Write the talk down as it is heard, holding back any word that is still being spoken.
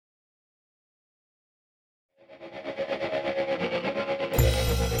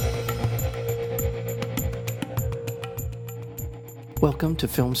Welcome to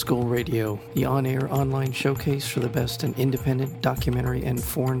Film School Radio, the on-air online showcase for the best in independent documentary and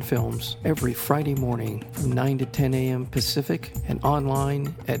foreign films, every Friday morning from 9 to 10 a.m. Pacific and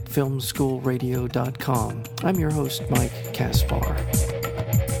online at filmschoolradio.com. I'm your host, Mike Kaspar.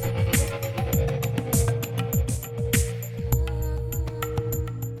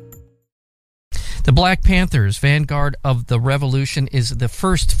 The Black Panthers, Vanguard of the Revolution, is the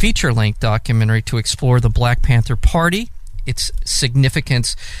first feature-length documentary to explore the Black Panther Party, its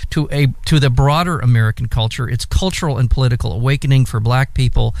significance to the broader American culture, its cultural and political awakening for black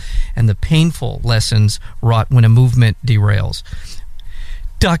people, and the painful lessons wrought when a movement derails.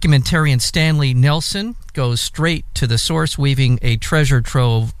 Documentarian Stanley Nelson goes straight to the source, weaving a treasure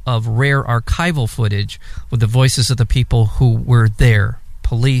trove of rare archival footage with the voices of the people who were there: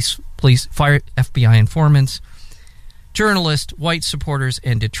 police, fire, FBI informants, journalists, white supporters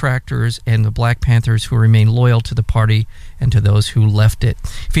and detractors, and the Black Panthers who remain loyal to the party and to those who left it.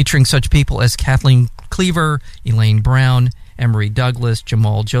 Featuring such people as Kathleen Cleaver, Elaine Brown, Emory Douglas,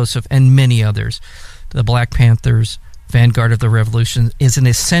 Jamal Joseph, and many others. The Black Panthers, Vanguard of the Revolution, is an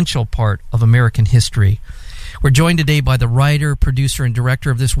essential part of American history. We're joined today by the writer, producer, and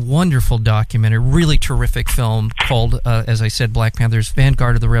director of this wonderful documentary, really terrific film called, as I said, Black Panthers,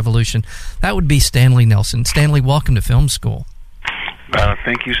 Vanguard of the Revolution. That would be Stanley Nelson. Stanley, welcome to Film School.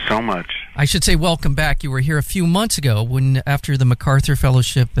 Thank you so much. I should say welcome back. You were here a few months ago after the MacArthur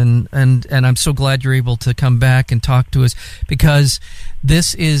Fellowship, and I'm so glad you're able to come back and talk to us, because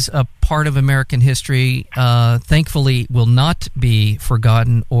this is a part of American history, thankfully will not be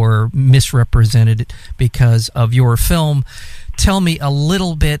forgotten or misrepresented because of your film. Tell me a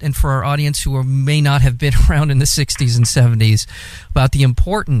little bit, and for our audience who may not have been around in the 60s and 70s, about the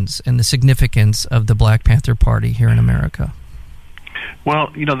importance and the significance of the Black Panther Party here in America.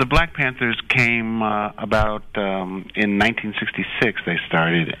 Well, the Black Panthers came about in 1966. They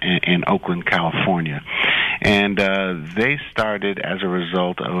started in Oakland, California. And they started as a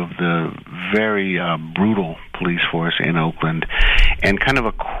result of the very brutal police force in Oakland and kind of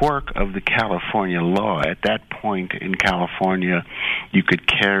a quirk of the California law. At that point in California, you could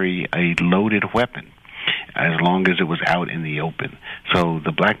carry a loaded weapon as long as it was out in the open. So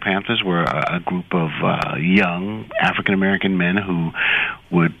the Black Panthers were a group of young African-American men who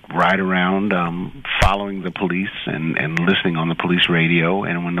would ride around following the police and listening on the police radio.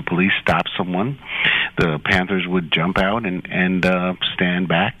 And when the police stopped someone, the Panthers would jump out and stand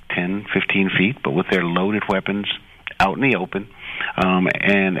back 10, 15 feet, but with their loaded weapons out in the open.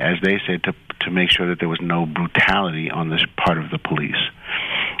 And as they said, to make sure that there was no brutality on this part of the police.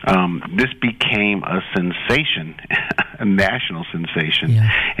 This became a sensation, a national sensation,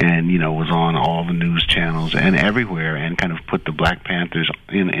 and was on all the news channels and everywhere, and kind of put the Black Panthers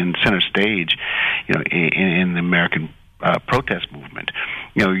in center stage, in the American protest movement.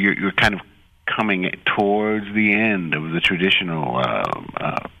 You're kind of coming towards the end of the traditional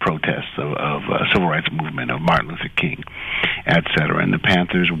protests of civil rights movement, of Martin Luther King, etc. And the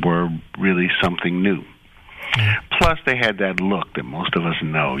Panthers were really something new. Plus, they had that look that most of us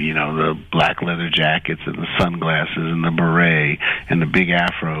know, the black leather jackets and the sunglasses and the beret and the big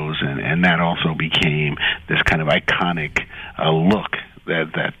afros, and that also became this kind of iconic look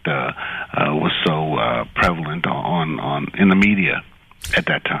that was so prevalent on in the media at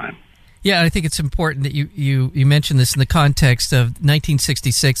that time. Yeah, I think it's important that you mentioned this in the context of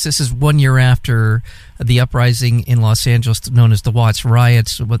 1966. This is 1 year after the uprising in Los Angeles known as the Watts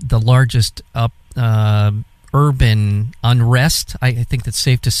riots, the largest urban unrest, I think that's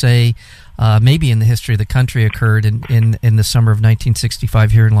safe to say, maybe in the history of the country, occurred in the summer of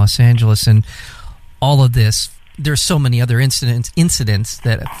 1965 here in Los Angeles. And all of this, there's so many other incidents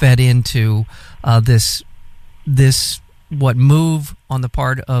that fed into this move on the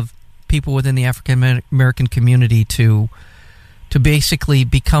part of people within the African American community to basically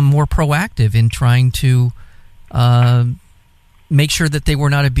become more proactive in trying to make sure that they were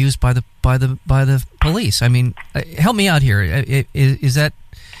not abused by the police. I mean, help me out here. Is that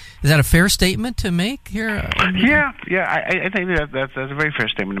a fair statement to make here? Yeah. I think that's a very fair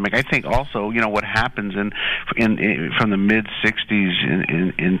statement to make. I think also, what happens in from the mid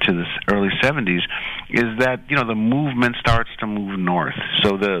 '60s into the early '70s is that the movement starts to move north.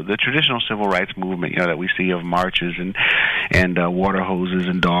 So the traditional civil rights movement, that we see of marches and water hoses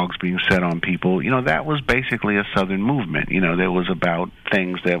and dogs being set on people, that was basically a Southern movement. There was about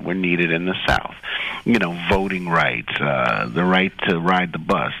things that were needed in the South. Voting rights, the right to ride the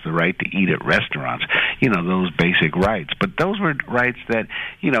bus, the right to eat at restaurants, those basic rights. But those were rights that,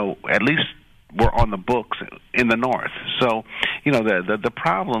 at least were on the books in the North. So, you know, the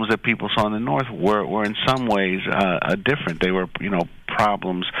problems that people saw in the North were in some ways different. They were, you know,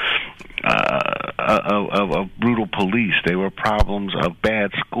 problems of brutal police. They were problems of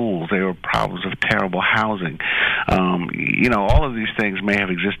bad schools. They were problems of terrible housing. You know, all of these things may have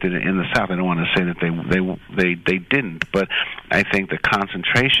existed in the South. I don't want to say that they didn't, but I think the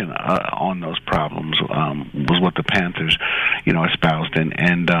concentration on those problems was what the Panthers, you know, espoused,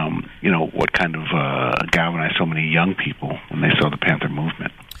 and you know, what kind of galvanized so many young people when they saw the Panther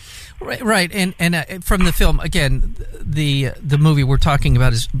movement. Right, and from the film, again, the movie we're talking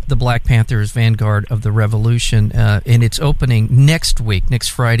about is the Black Panthers, Vanguard of the Revolution, and it's opening next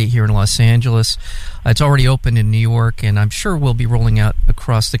Friday here in Los Angeles. It's already open in New York, and I'm sure we'll be rolling out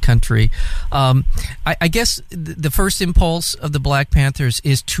across the country. I guess the first impulse of the Black Panthers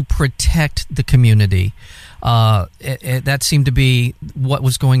is to protect the community. That seemed to be what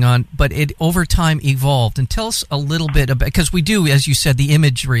was going on, but it over time evolved. And tell us a little bit about, because we do, as you said, the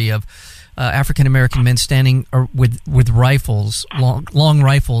imagery of African American men standing with rifles, long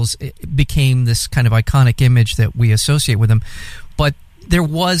rifles, it became this kind of iconic image that we associate with them. But there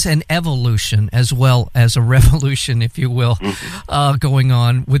was an evolution as well as a revolution, if you will, going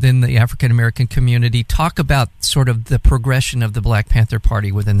on within the African American community. Talk about sort of the progression of the Black Panther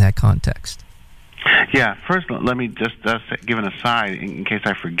Party within that context. Yeah, first let me just give an aside in case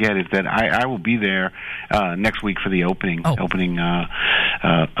I forget, is that I will be there next week for the opening of the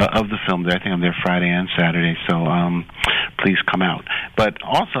film. I think I'm there Friday and Saturday, so please come out. But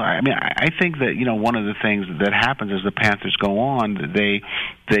also, I mean, I think that, you know, one of the things that happens as the Panthers go on, they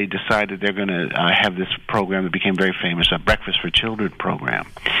decided they're going to have this program that became very famous, a Breakfast for Children program,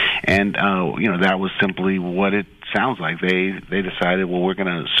 and you know, that was simply what it sounds like. They decided, well, we're going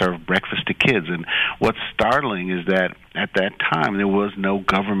to serve breakfast to kids. And what's startling is that at that time there was no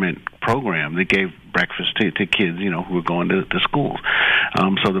government program that gave breakfast to kids, you know, who were going to schools.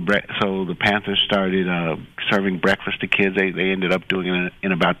 So the Panthers started serving breakfast to kids. They ended up doing it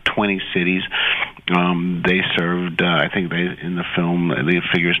in about 20 cities. They served, I think in the film, the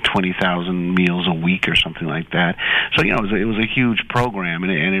figures 20,000 meals a week or something like that. So, you know, it was a huge program,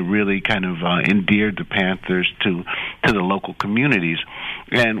 and it really kind of endeared the Panthers to the local communities.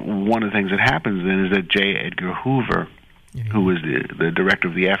 And one of the things that happens then is that J. Edgar Hoover, who was the director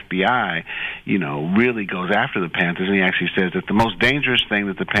of the FBI, you know, really goes after the Panthers, and he actually says that the most dangerous thing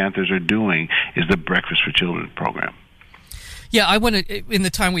that the Panthers are doing is the Breakfast for Children program. Yeah, I want to, in the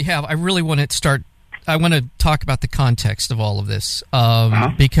time we have, I really want to start. I want to talk about the context of all of this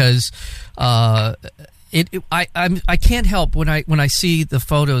because I can't help when I see the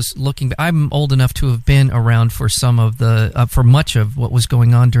photos looking. I'm old enough to have been around for some of the for much of what was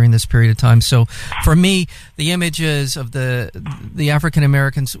going on during this period of time. So for me, the images of the African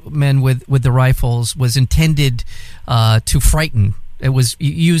Americans men with the rifles was intended to frighten. It was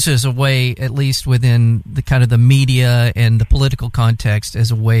used as a way, at least within the kind of the media and the political context,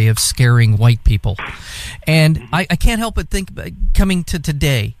 as a way of scaring white people. And I can't help but think, coming to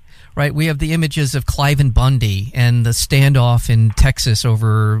today, right, we have the images of Cliven Bundy and the standoff in Texas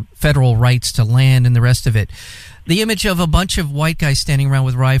over federal rights to land and the rest of it. The image of a bunch of white guys standing around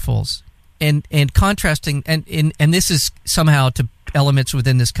with rifles and contrasting, and this is somehow to elements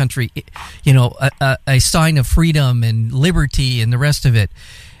within this country, you know, a sign of freedom and liberty and the rest of it.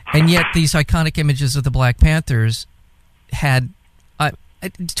 And yet these iconic images of the Black Panthers had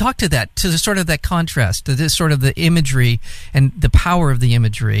talk to that, to the sort of that contrast, to this sort of the imagery and the power of the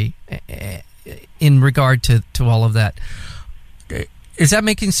imagery in regard to all of that. Is that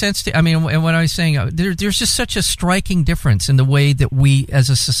making sense to? I mean, and what I was saying, there's just such a striking difference in the way that we as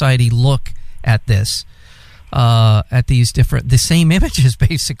a society look at this. At these the same images,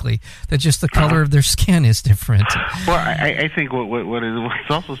 basically, that just the color of their skin is different. Well, I think what's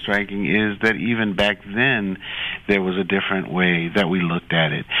also striking is that even back then there was a different way that we looked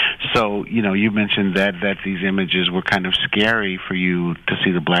at it. So, you know, you mentioned that these images were kind of scary for you to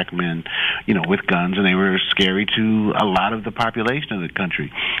see the black men, you know, with guns, and they were scary to a lot of the population of the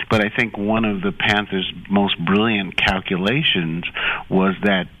country. But I think one of the Panthers' most brilliant calculations was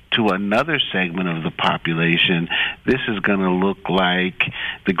that to another segment of the population, this is going to look like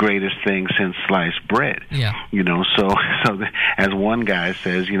the greatest thing since sliced bread. Yeah. You know, so as one guy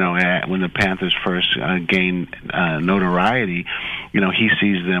says, you know, when the Panthers first gained notoriety, you know, he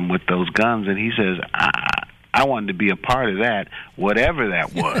sees them with those guns, and he says, I wanted to be a part of that, whatever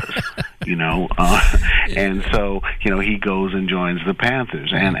that was, you know. And so, he goes and joins the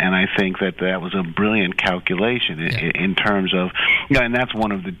Panthers, and I think that was a brilliant calculation in terms of, and that's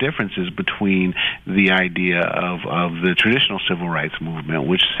one of the differences between the idea of the traditional civil rights movement,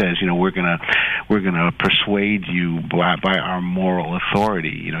 which says, we're gonna persuade you by our moral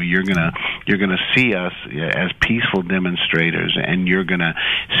authority. You're gonna see us as peaceful demonstrators, and you're gonna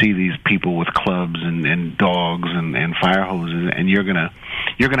see these people with clubs and dogs and fire hoses, and you're gonna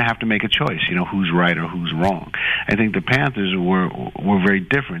have to make a choice, who's right or who's wrong. I think the Panthers were very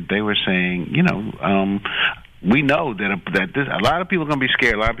different. They were saying, we know that a lot of people are going to be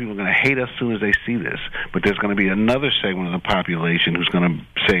scared. A lot of people are going to hate us as soon as they see this. But there's going to be another segment of the population who's going to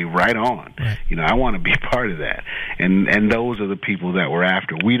say, right on. Right. I want to be part of that. And those are the people that we're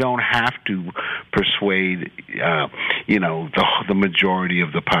after. We don't have to persuade, the majority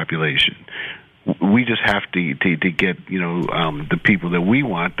of the population. We just have to get the people that we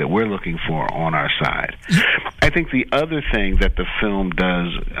want, that we're looking for, on our side. I think the other thing that the film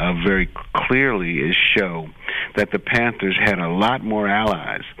does very clearly is show that the Panthers had a lot more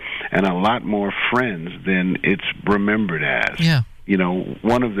allies and a lot more friends than it's remembered as. Yeah.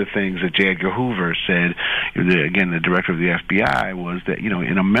 One of the things that J. Edgar Hoover said, again, the director of the FBI, was that,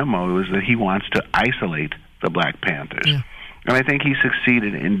 in a memo, was that he wants to isolate the Black Panthers. Yeah. And I think he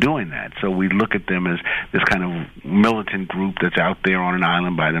succeeded in doing that. So we look at them as this kind of militant group that's out there on an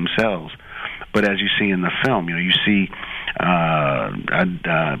island by themselves. But as you see in the film, you see,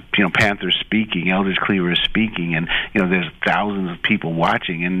 Panthers speaking, Eldridge Cleaver is speaking, and there's thousands of people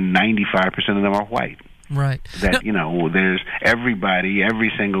watching, and 95% of them are white. Right. That there's everybody,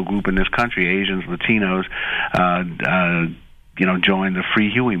 every single group in this country, Asians, Latinos, join the Free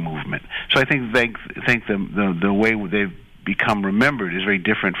Huey movement. So I think the way they've become remembered is very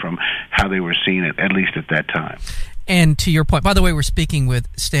different from how they were seen at least at that time. And to your point, by the way, we're speaking with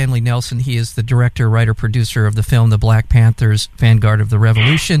Stanley Nelson. He is the director, writer, producer of the film The Black Panthers, Vanguard of the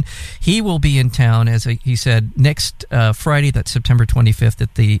Revolution. He will be in town, as he said, next Friday, that's September 25th,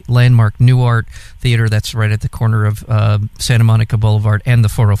 at the landmark Nuart Theater. That's right at the corner of Santa Monica Boulevard and the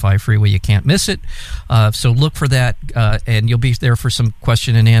 405 freeway. You can't miss it. So look for that, and you'll be there for some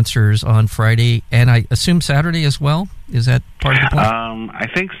question and answers on Friday, and I assume Saturday as well? Is that part of the plan? I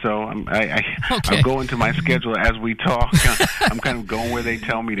think so. Okay. I'll go into my schedule as we talk. I'm kind of going where they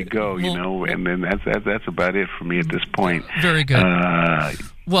tell me to go, and then that's about it for me at this point. Very good.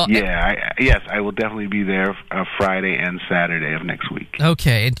 Yes, I will definitely be there Friday and Saturday of next week.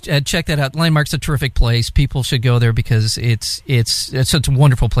 Okay, and check that out. Landmark's a terrific place. People should go there because it's such a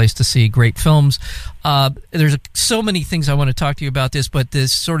wonderful place to see great films. There's so many things I want to talk to you about this, but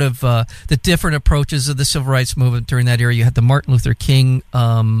this sort of the different approaches of the civil rights movement during that era. You had the Martin Luther King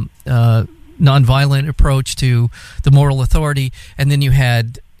nonviolent approach to the moral authority, and then you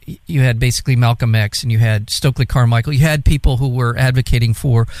had basically Malcolm X, and you had Stokely Carmichael. You had people who were advocating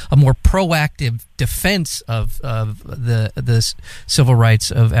for a more proactive defense of the civil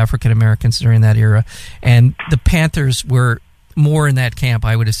rights of African Americans during that era, and the Panthers were more in that camp.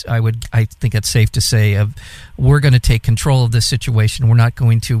 I think it's safe to say we're going to take control of this situation. We're not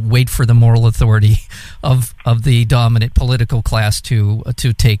going to wait for the moral authority of the dominant political class to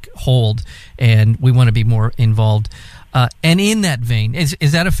take hold, and we want to be more involved. And in that vein, is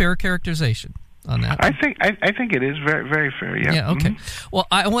that a fair characterization on that? I think it is very, very fair. Yeah. Yeah. Okay. Mm-hmm. Well,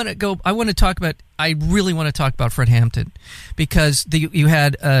 I really want to talk about Fred Hampton, because you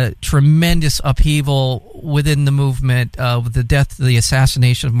had a tremendous upheaval within the movement with the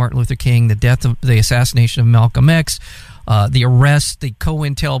assassination of Martin Luther King, the assassination of Malcolm X. The arrest, the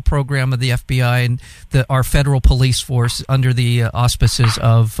COINTEL program of the FBI, and our federal police force under the auspices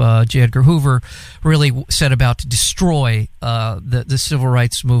of J. Edgar Hoover really set about to destroy the civil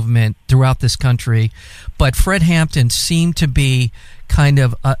rights movement throughout this country. But Fred Hampton seemed to be kind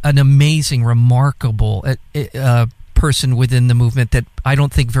of an amazing, remarkable person within the movement that I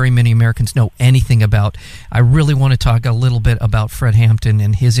don't think very many Americans know anything about. I really want to talk a little bit about Fred Hampton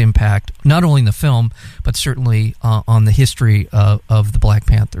and his impact, not only in the film, but certainly on the history of the Black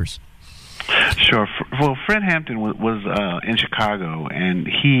Panthers. Sure. Well, Fred Hampton was in Chicago, and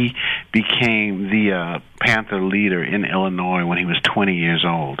he became the Panther leader in Illinois when he was 20 years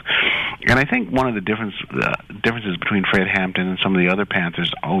old. And I think one of the differences between Fred Hampton and some of the other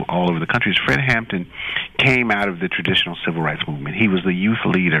Panthers all over the country is Fred Hampton came out of the traditional civil rights movement. He was the youth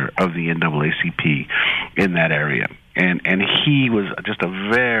leader of the NAACP in that area. and he was just a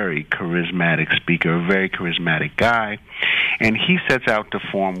very charismatic speaker, a very charismatic guy, and he sets out to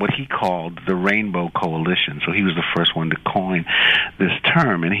form what he called the Rainbow Coalition. So he was the first one to coin this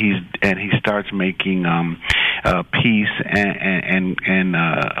term, and he starts making peace and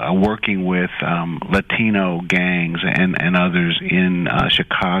working with Latino gangs and others in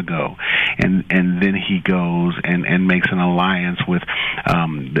Chicago, and then he goes and makes an alliance with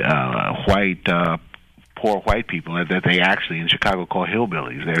poor white people that they actually in Chicago call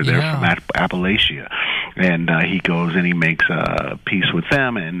hillbillies. They're from Appalachia, and he goes and he makes peace with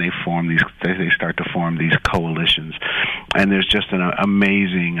them, and they start to form these coalitions. And there's just an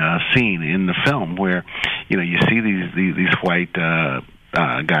amazing scene in the film where you see these white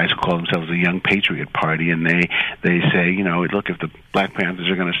guys who call themselves the Young Patriot Party, and they say, look, if the Black Panthers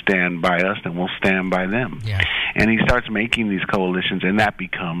are going to stand by us, then we'll stand by them. Yeah. And he starts making these coalitions, and that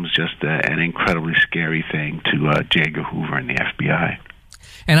becomes just an incredibly scary thing to J. Edgar Hoover and the FBI.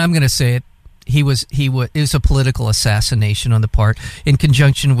 And I'm going to say it. It was a political assassination on the part, in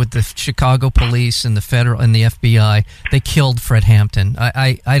conjunction with the Chicago police and the federal and the FBI. They killed Fred Hampton.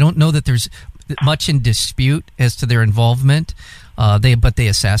 I don't know that there's much in dispute as to their involvement. But they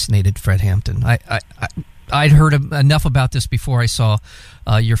assassinated Fred Hampton. I'd heard enough about this before I saw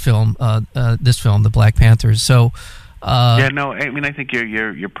your film, this film, The Black Panthers. So, I think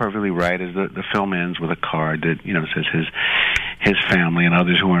you're perfectly right. As the film ends with a card that says his family and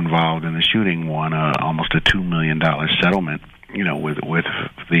others who were involved in the shooting won almost a $2 million settlement. With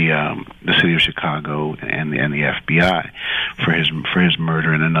the city of Chicago and the FBI for his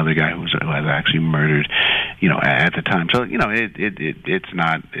murder, and another guy who was actually murdered, at the time. So it's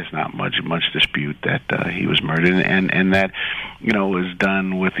not much dispute that he was murdered, and that was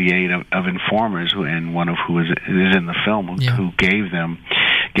done with the aid of informers, and one of who is in the film who gave the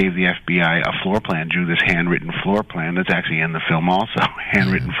FBI a floor plan, drew this handwritten floor plan that's actually in the film also,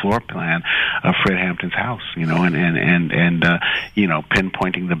 handwritten floor plan of Fred Hampton's house, and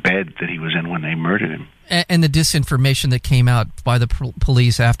pinpointing the bed that he was in when they murdered him. And the disinformation that came out by the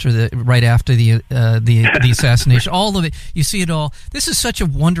police right after the assassination, all of it, you see it all. This is such a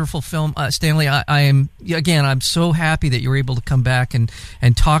wonderful film, Stanley. I'm so happy that you were able to come back and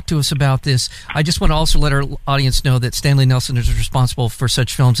talk to us about this. I just want to also let our audience know that Stanley Nelson is responsible for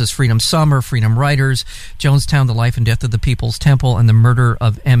such films as Freedom Summer, Freedom Riders, Jonestown, The Life and Death of the People's Temple, and The Murder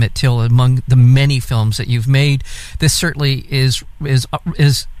of Emmett Till, among the many films that you've made. This certainly is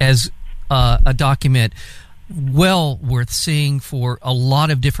as a document well worth seeing for a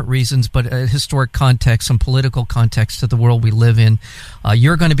lot of different reasons, but a historic context, some political context to the world we live in.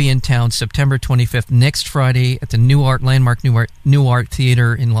 You're going to be in town September 25th, next Friday, at the Landmark New Art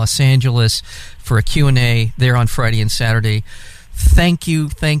Theater in Los Angeles for a Q&A there on Friday and Saturday. Thank you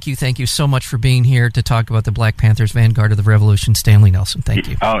so much for being here to talk about the Black Panthers, Vanguard of the Revolution. Stanley Nelson, thank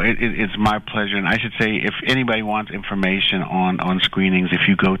you. Oh, it's my pleasure. And I should say, if anybody wants information on screenings, if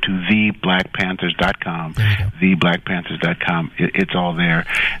you go to theblackpanthers.com, theblackpanthers.com, it's all there.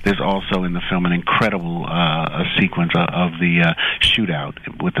 There's also in the film an incredible sequence of the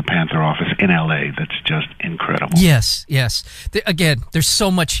shootout with the Panther office in L.A. that's just incredible. Yes. Again, there's so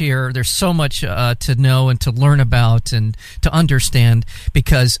much here. There's so much to know and to learn about and to understand,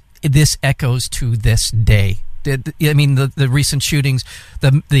 because this echoes to this day. I mean, the recent shootings,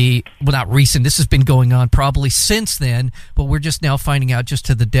 not recent, this has been going on probably since then, but we're just now finding out just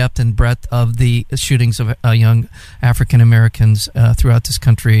to the depth and breadth of the shootings of young African Americans throughout this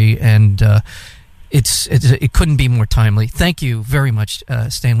country, and it couldn't be more timely. Thank you very much,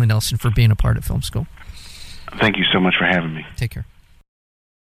 Stanley Nelson, for being a part of Film School. Thank you so much for having me. Take care.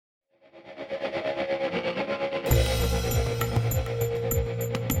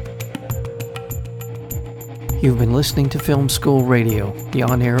 You've been listening to Film School Radio, the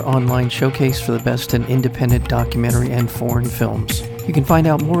on-air online showcase for the best in independent documentary and foreign films. You can find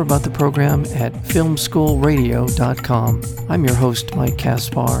out more about the program at filmschoolradio.com. I'm your host, Mike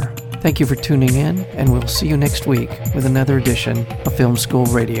Kaspar. Thank you for tuning in, and we'll see you next week with another edition of Film School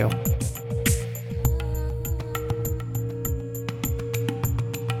Radio.